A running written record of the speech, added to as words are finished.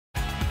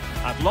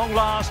At long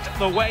last,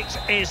 the wait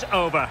is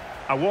over.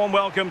 A warm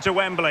welcome to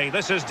Wembley.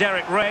 This is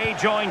Derek Ray,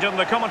 joined in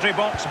the commentary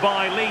box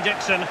by Lee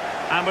Dixon.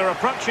 And we're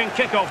approaching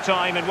kick-off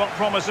time in what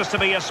promises to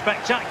be a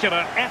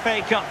spectacular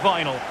FA Cup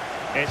final.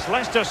 It's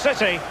Leicester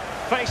City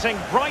facing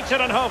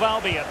Brighton and Hove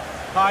Albion.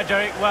 Hi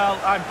Derek, well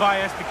I'm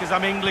biased because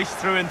I'm English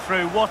through and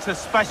through. What a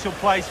special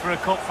place for a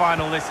cup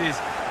final this is.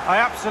 I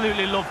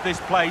absolutely love this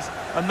place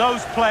and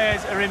those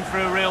players are in for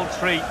a real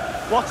treat.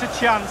 What a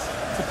chance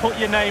to put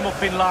your name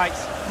up in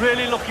lights.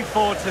 Really looking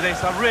forward to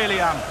this, I really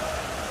am.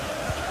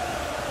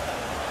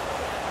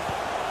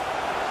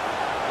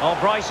 Oh,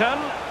 Brighton.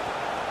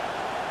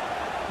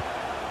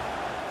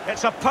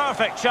 It's a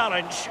perfect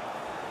challenge.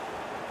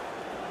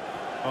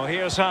 Well,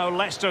 here's how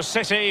Leicester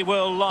City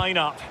will line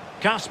up.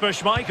 Kasper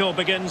Schmeichel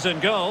begins in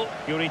goal.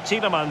 Yuri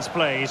Tielemans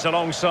plays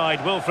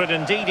alongside Wilfred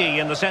Ndidi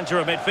in the centre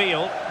of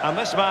midfield. And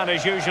this man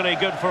is usually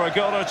good for a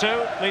goal or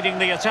two. Leading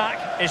the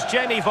attack is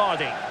Jamie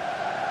Vardy.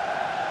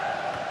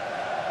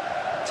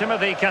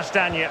 Timothy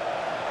Castagne.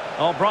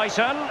 Oh,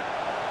 Brighton.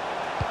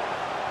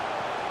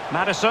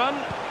 Maddison.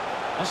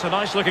 That's a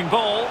nice looking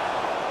ball.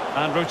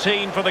 And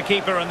routine for the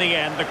keeper in the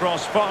end. The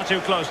cross far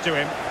too close to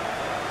him.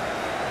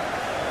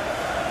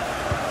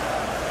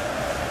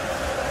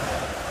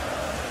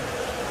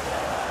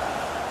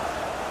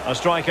 A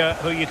striker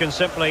who you can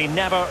simply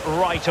never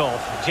write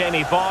off.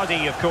 Jamie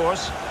Vardy, of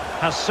course,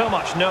 has so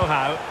much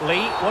know-how.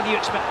 Lee, what do you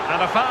expect?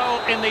 And a foul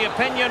in the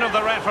opinion of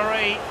the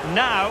referee.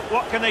 Now,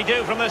 what can they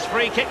do from this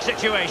free kick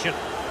situation?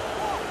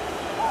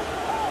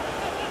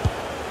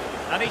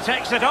 And he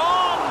takes it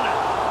on!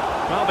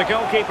 Well, the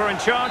goalkeeper in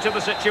charge of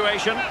the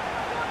situation.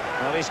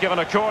 Well, he's given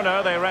a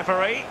corner, the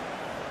referee.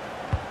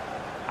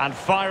 And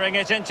firing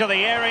it into the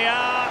area.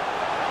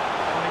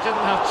 Well, he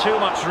didn't have too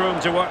much room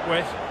to work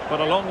with,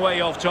 but a long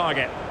way off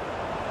target.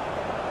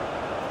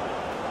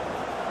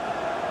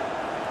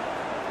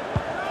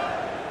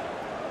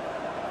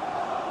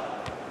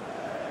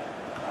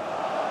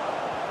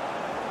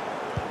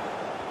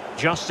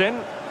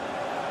 Justin.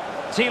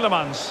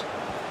 Tielemans.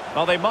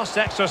 Well, they must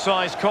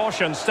exercise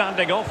caution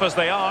standing off as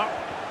they are.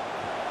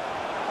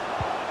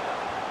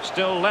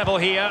 Still level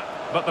here,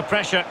 but the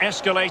pressure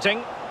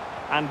escalating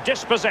and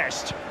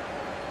dispossessed.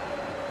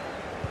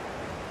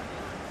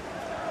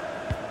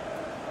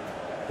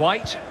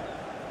 White.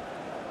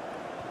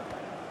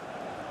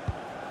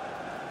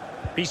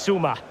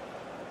 Bissouma.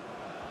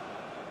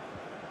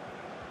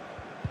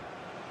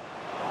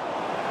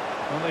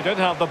 Well, they did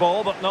have the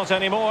ball, but not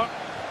anymore.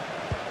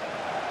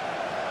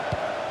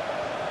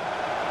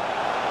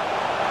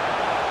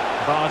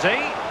 Vardy.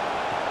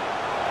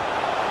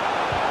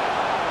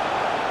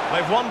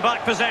 They've won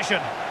back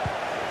possession.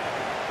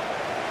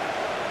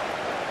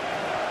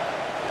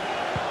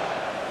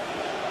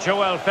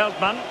 Joel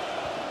Feldman.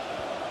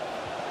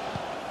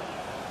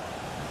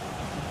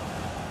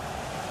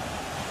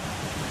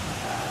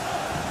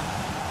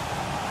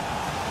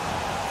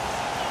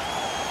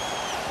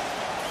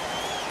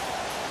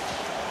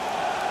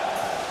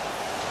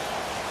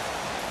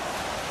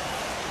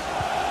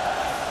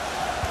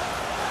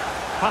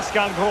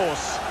 Pascal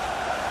Gross.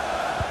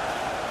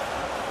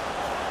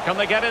 Can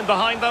they get in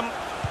behind them?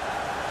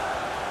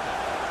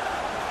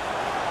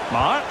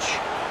 March.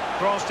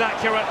 Crossed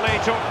accurately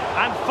to...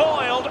 and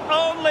foiled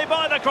only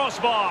by the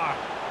crossbar.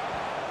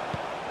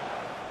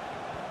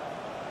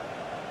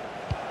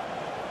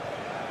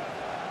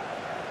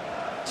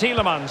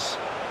 Tielemans.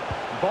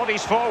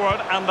 Bodies forward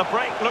and the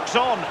break looks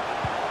on.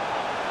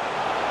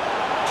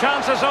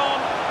 Chances on.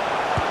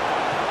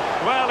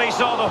 Well, he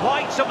saw the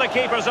whites of the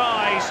keeper's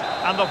eyes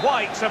and the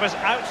whites of his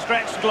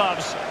outstretched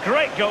gloves.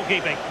 Great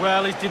goalkeeping.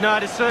 Well, he's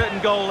denied a certain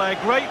goal there.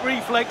 Great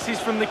reflexes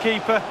from the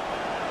keeper.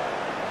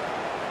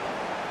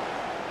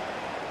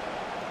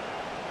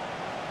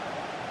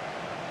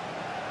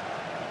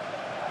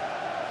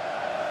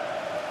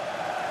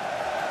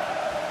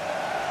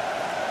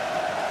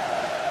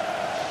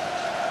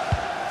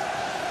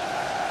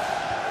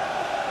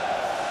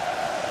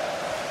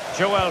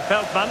 Joel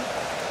Feldman.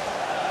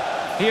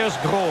 Here's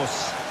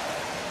Gross.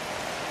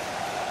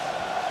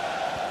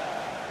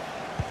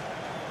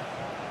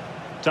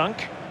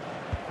 Dunk.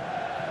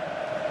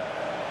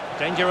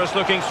 Dangerous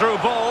looking through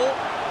ball.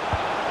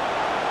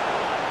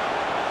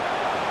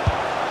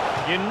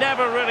 You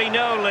never really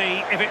know,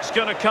 Lee, if it's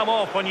going to come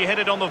off when you hit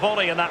it on the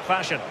volley in that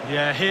fashion.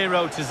 Yeah,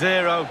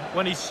 0-0.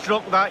 When he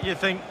struck that, you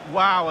think,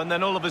 wow, and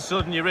then all of a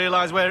sudden you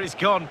realise where it's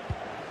gone.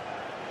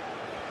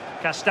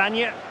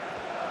 Castagne.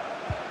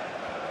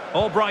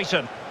 Or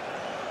Brighton.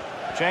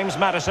 James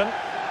Maddison.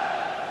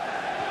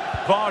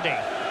 Vardy.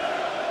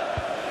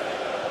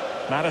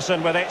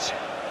 Maddison with it.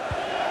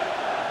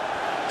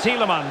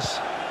 Tielemans.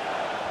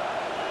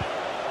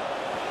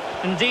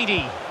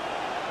 Ndidi.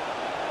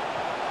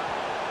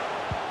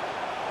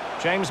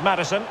 James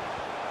Maddison.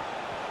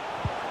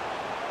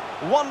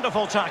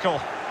 Wonderful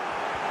tackle.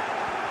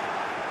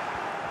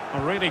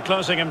 Really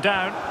closing him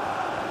down.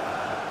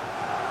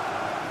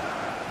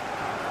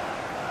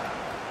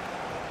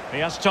 He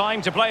has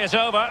time to play it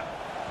over.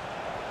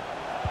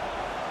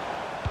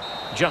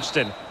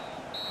 Justin.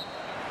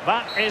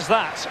 That is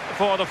that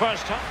for the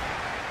first time.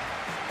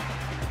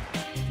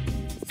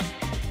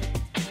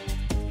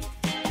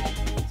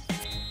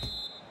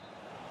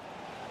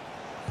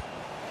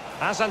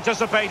 As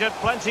anticipated,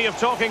 plenty of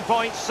talking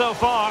points so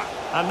far.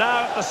 And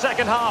now the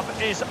second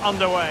half is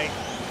underway.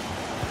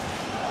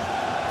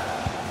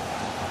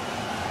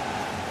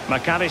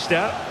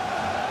 McAllister.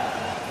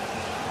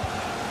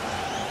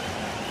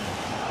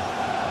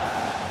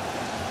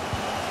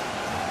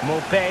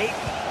 Maupay.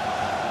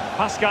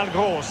 Pascal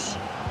Gross.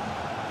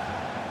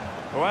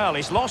 Well,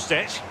 he's lost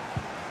it.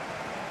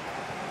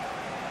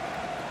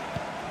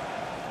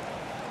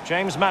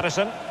 James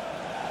Maddison.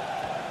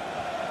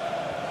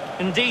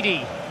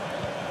 Ndidi.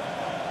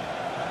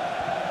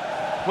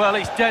 Well,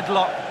 it's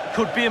deadlock.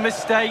 Could be a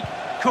mistake.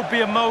 Could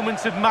be a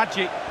moment of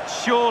magic.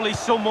 Surely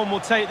someone will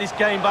take this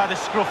game by the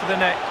scruff of the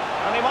neck.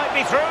 And he might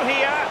be through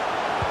here.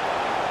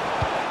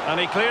 And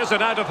he clears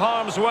it out of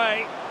harm's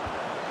way.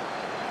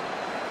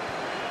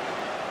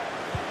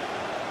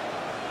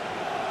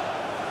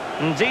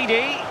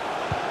 Ndidi.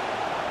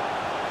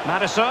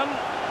 Maddison.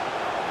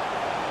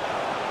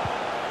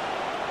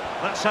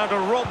 That's how to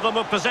rob them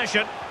of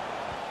possession.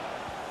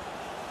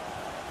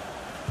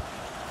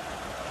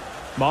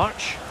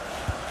 March.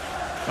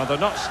 Well, they're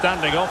not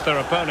standing off their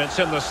opponents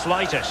in the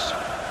slightest.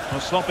 Well,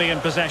 sloppy in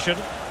possession.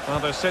 Well,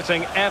 they're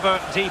sitting ever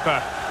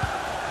deeper.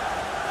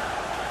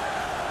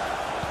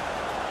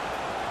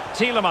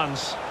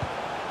 Tielemans.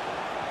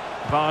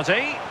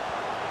 Vardy.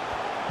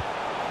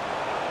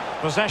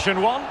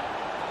 Possession one.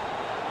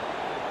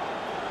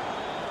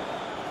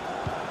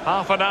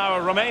 Half an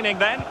hour remaining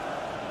then.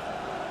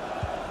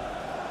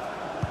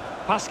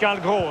 Pascal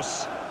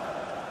Gross.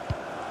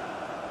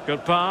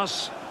 Good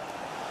pass.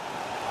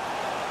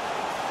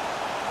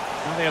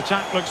 Well, the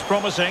attack looks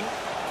promising.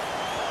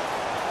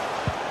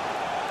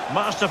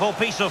 Masterful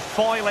piece of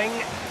foiling.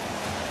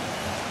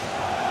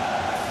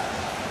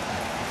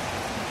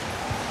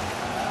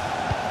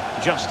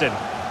 Justin.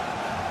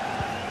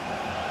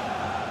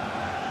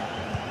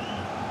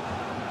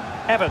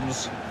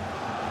 Evans.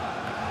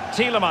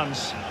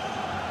 Tielemans.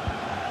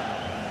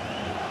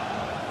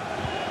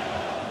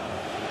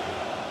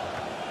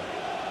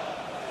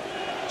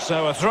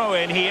 So a throw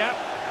in here.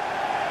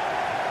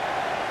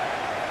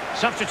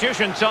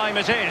 Substitution time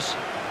it is.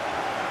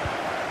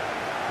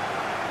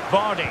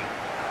 Vardy.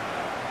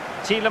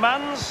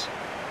 Tielemans.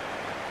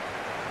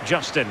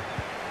 Justin.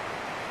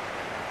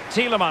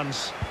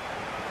 Tielemans.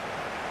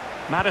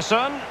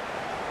 Maddison.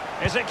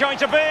 Is it going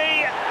to be?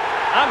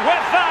 And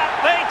with that,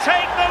 they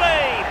take the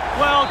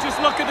lead. Well,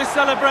 just look at the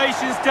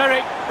celebrations,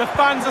 Derek. The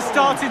fans are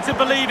starting to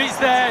believe it's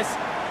theirs.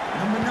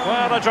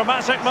 Well, a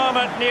dramatic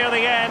moment near the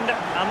end,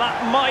 and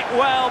that might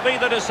well be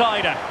the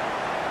decider.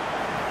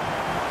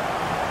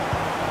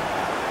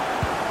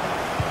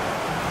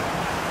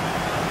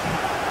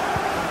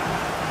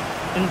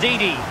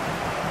 Ndidi.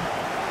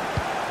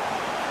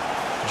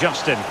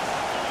 Justin.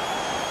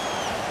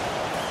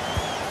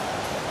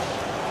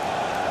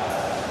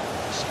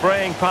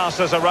 Spraying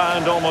passes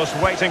around, almost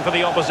waiting for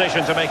the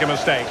opposition to make a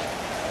mistake.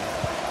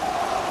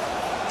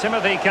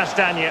 Timothy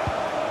Castagne.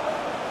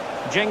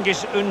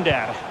 Cengiz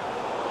Ünder.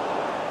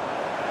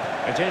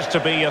 It is to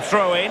be a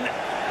throw-in.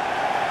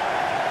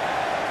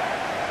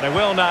 They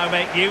will now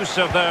make use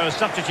of their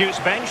substitutes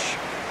bench.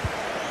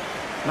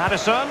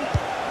 Maddison.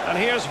 And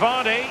here's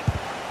Vardy.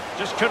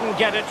 Just couldn't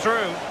get it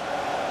through.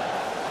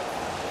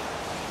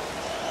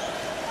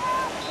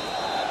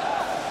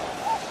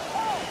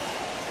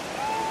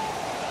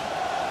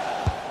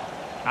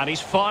 And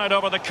he's fired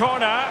over the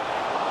corner.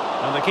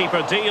 And the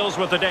keeper deals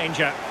with the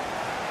danger.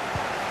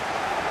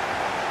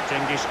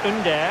 Cengiz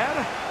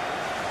Ünder.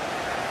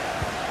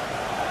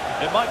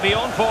 It might be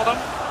on for them.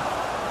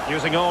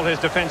 Using all his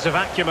defensive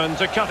acumen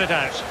to cut it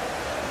out.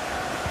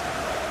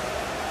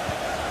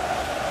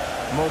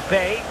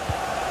 Maupay.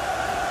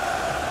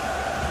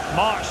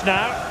 March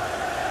now.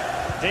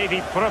 Davy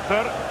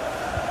Prupper.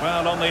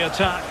 Well, on the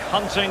attack,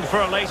 hunting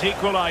for a late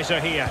equaliser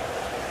here.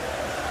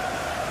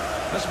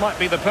 This might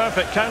be the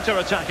perfect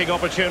counter-attacking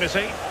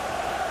opportunity.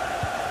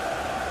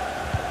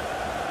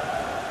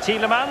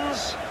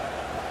 Tielemans.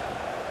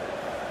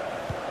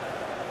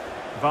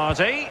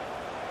 Vardy.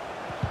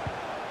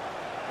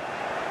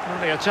 Well,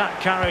 the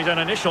attack carried an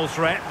initial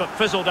threat, but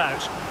fizzled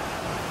out.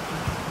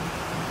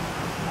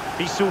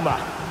 Bissouma.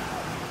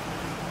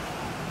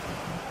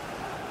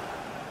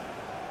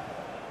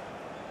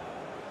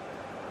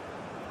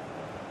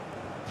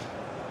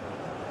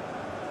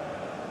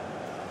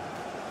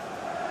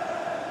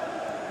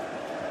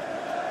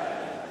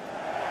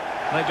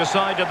 They've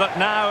decided that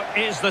now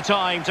is the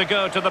time to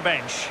go to the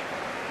bench.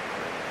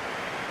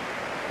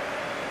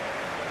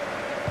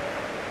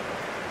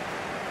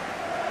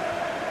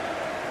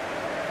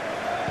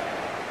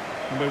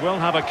 We will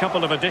have a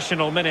couple of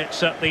additional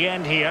minutes at the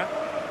end here.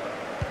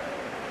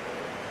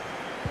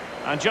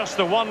 And just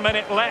the 1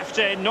 minute left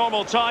in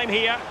normal time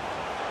here.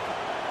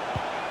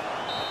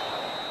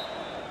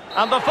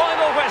 And the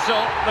final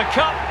whistle, the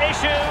cup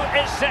issue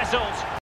is settled.